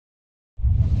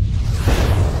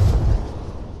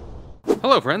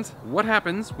Hello friends, what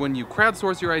happens when you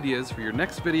crowdsource your ideas for your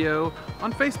next video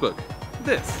on Facebook?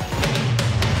 This.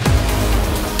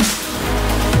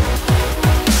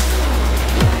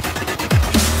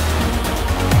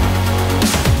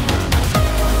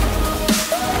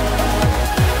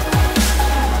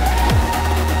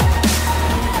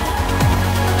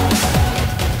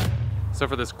 So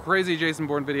for this crazy Jason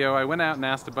Bourne video, I went out and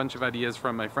asked a bunch of ideas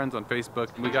from my friends on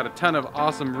Facebook. We got a ton of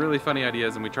awesome, really funny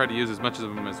ideas, and we tried to use as much of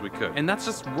them as we could. And that's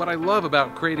just what I love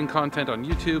about creating content on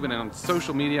YouTube and on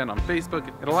social media and on Facebook.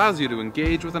 It allows you to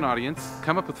engage with an audience,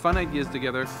 come up with fun ideas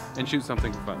together, and shoot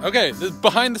something fun. Okay, this is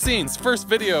behind the scenes, first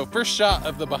shot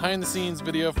of the behind the scenes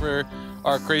video for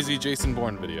our crazy Jason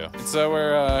Bourne video. And so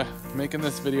we're making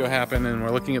this video happen, and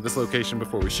we're looking at this location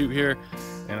before we shoot here,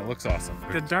 and it looks awesome.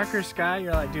 The darker sky,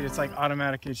 you're like, dude, it's like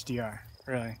automatic HDR,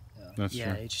 really. That's true.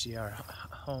 HDR,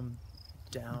 home,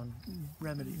 down,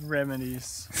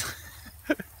 remedies.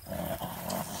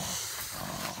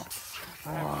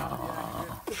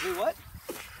 What?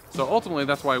 So ultimately,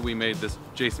 that's why we made this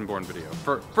Jason Bourne video.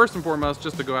 First and foremost,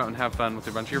 just to go out and have fun with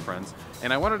a bunch of your friends.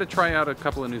 And I wanted to try out a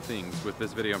couple of new things with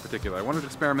this video in particular. I wanted to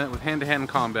experiment with hand-to-hand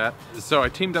combat. So I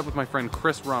teamed up with my friend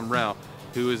Chris Romrell,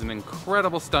 who is an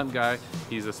incredible stunt guy.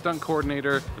 He's a stunt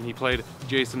coordinator, and he played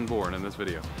Jason Bourne in this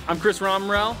video. I'm Chris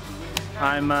Romrell.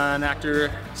 I'm an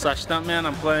actor slash stuntman.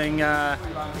 I'm playing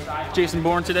Jason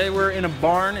Bourne today. We're in a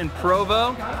barn in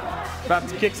Provo, about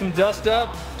to kick some dust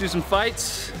up, do some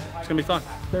fights. It's gonna be fun.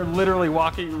 They're literally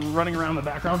running around the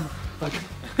background, like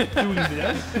doing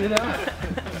this, you know?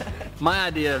 My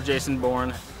idea of Jason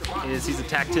Bourne is he's a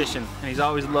tactician, and he's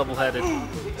always level-headed.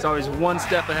 He's always one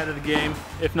step ahead of the game,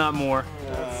 if not more.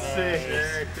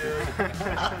 Sick.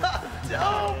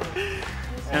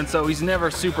 And so he's never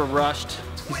super rushed.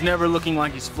 He's never looking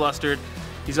like he's flustered.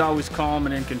 He's always calm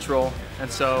and in control.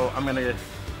 And so I'm gonna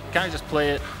kind of just play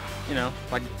it, you know,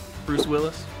 like Bruce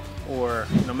Willis or,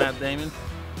 you know, Matt Damon.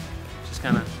 Just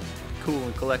kind of cool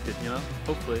and collected, you know?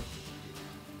 Hopefully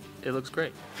it looks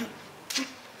great.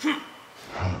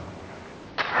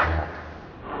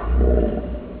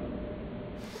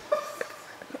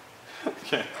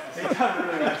 Okay.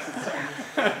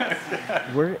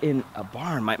 We're in a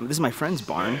barn. This is my friend's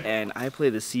barn, and I play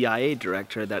the CIA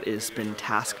director that has been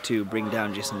tasked to bring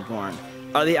down Jason Bourne.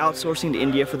 Are they outsourcing to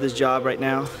India for this job right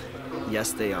now?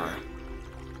 Yes, they are.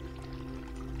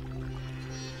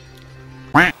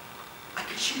 I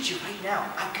could shoot you right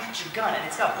now. I've got your gun, and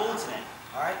it's got bullets in it,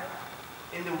 all right?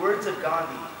 In the words of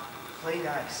Gandhi, play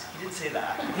nice. He didn't say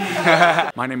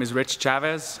that. My name is Rich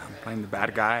Chavez. I'm playing the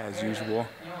bad guy as usual.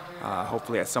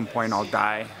 Hopefully at some point I'll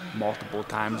die multiple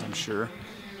times, I'm sure.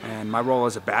 And my role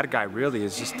as a bad guy really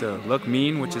is just to look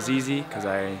mean, which is easy because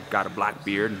I got a black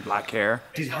beard and black hair.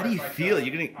 Dude, how do you feel?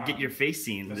 You're gonna get your face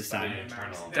seen this time.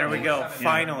 There we go,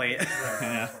 finally.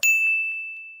 Yeah.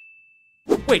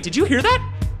 Wait, did you hear that?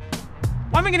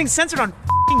 Why am I getting censored on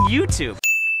f***ing YouTube?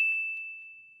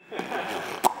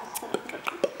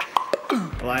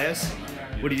 Elias,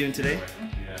 what are you doing today?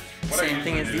 Same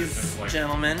thing as these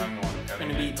gentlemen. I'm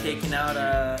going to be taking out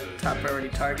a top priority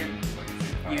target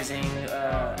using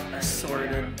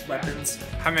assorted weapons.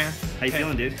 Hi, man. How you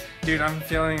feeling, dude? Dude, I'm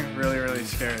feeling really, really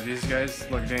scared. These guys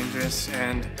look dangerous,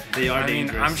 and they are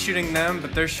dangerous. I'm shooting them,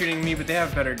 but they're shooting me, but they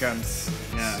have better guns.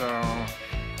 Yeah. So.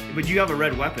 But you have a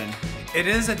red weapon. It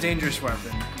is a dangerous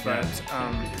weapon, but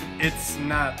it's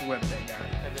not what they got.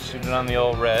 Shooting on the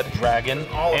old red dragon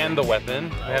and the weapon.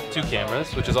 We have two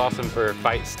cameras, which is awesome for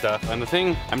fight stuff. And the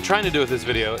thing I'm trying to do with this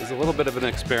video is a little bit of an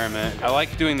experiment. I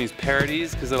like doing these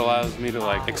parodies because it allows me to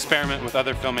like experiment with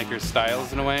other filmmakers'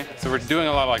 styles in a way. So we're doing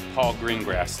a lot of like Paul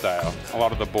Greengrass style. A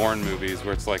lot of the Bourne movies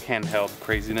where it's like handheld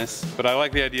craziness. But I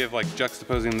like the idea of like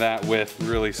juxtaposing that with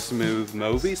really smooth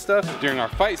movie stuff. During our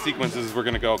fight sequences, we're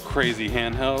gonna go crazy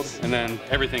handheld. And then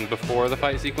everything before the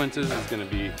fight sequences is gonna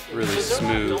be really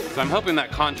smooth. So I'm hoping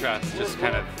that contrast just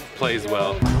kind of plays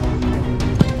well.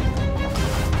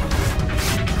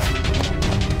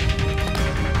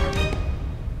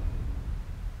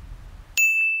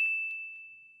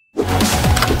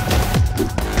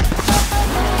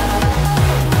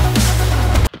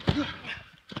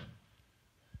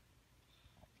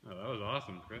 Oh, that was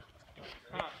awesome, Chris.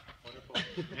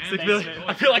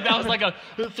 I feel like that was like a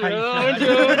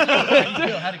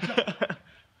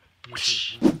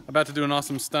About to do an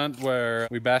awesome stunt where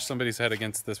we bash somebody's head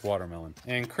against this watermelon.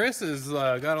 And Chris has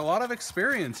got a lot of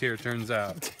experience here, turns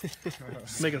out.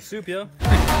 Making soup, yo.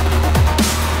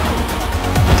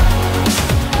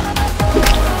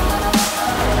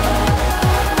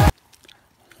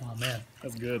 Oh man,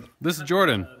 that's good. This is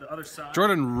Jordan. The other side.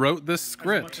 Jordan wrote this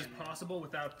script. As much as possible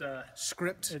without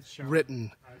Script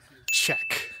written.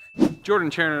 Check.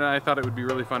 Jordan, Charan, and I thought it would be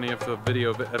really funny if the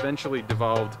video eventually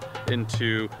devolved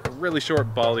into a really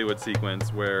short Bollywood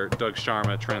sequence where Doug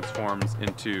Sharma transforms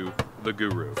into the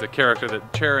Guru. It's a character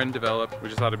that Charan developed. We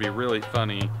just thought it'd be really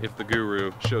funny if the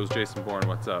Guru shows Jason Bourne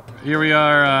what's up. Here we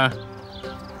are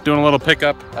doing a little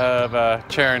pickup of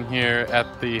Charan here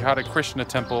at the Hare Krishna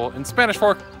temple in Spanish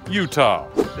Fork, Utah.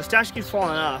 The statue keeps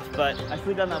falling off, but I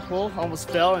flew down that pole, almost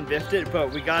fell and biffed it,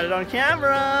 but we got it on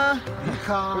camera.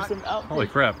 Holy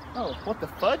crap. Oh, what the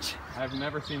fudge? I've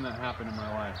never seen that happen in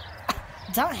my life.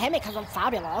 Don't hit me because I'm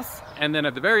fabulous. And then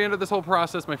at the very end of this whole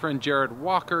process, my friend Jared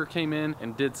Walker came in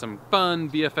and did some fun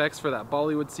VFX for that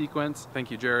Bollywood sequence.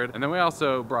 Thank you, Jared. And then we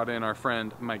also brought in our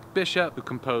friend Mike Bishop, who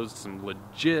composed some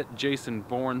legit Jason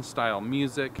Bourne style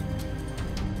music.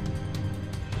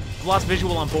 I've lost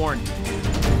visual on Bourne.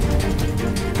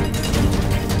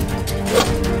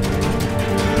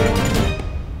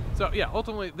 So yeah,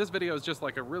 ultimately this video is just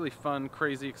like a really fun,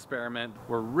 crazy experiment.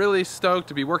 We're really stoked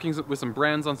to be working with some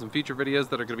brands on some feature videos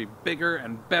that are gonna be bigger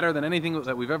and better than anything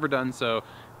that we've ever done. So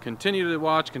continue to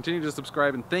watch, continue to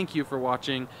subscribe, and thank you for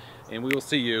watching, and we will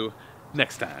see you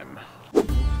next time.